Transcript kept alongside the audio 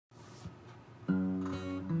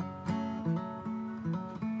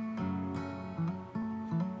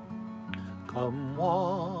Come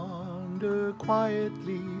wander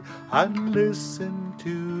quietly and listen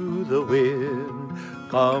to the wind.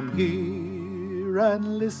 Come here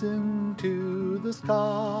and listen to the sky.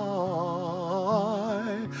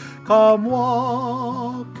 Come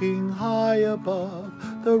walking high above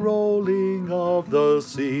the rolling of the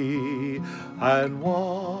sea, and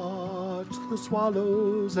watch the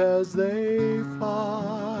swallows as they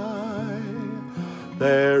fly.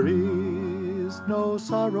 There is no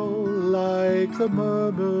sorrow like the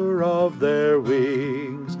murmur of their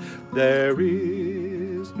wings. There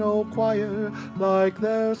is no choir like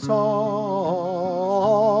their song.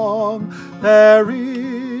 There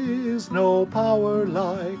is no power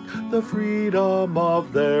like the freedom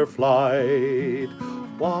of their flight,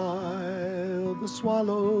 while the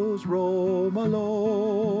swallows roam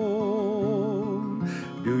alone.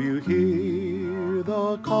 Do you hear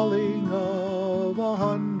the calling of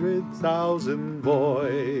 100,000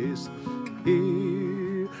 voices?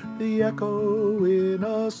 Hear the echo in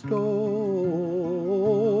a stone.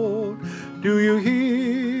 Do you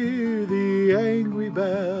hear the angry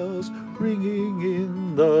bells ringing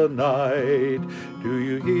in the night? Do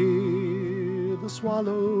you hear the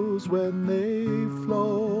swallows when they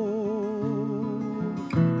float?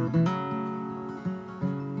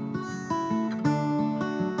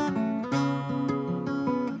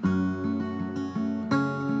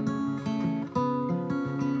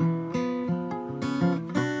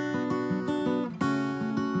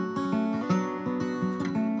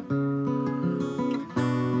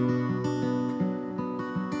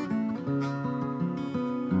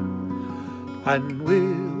 And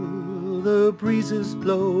will the breezes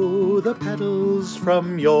blow the petals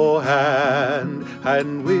from your hand?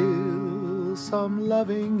 And will some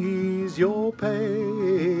loving ease your pain?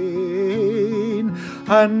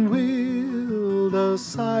 And will the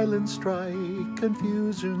silence strike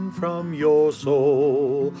confusion from your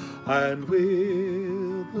soul? And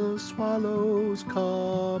will the swallows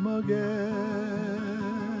come again?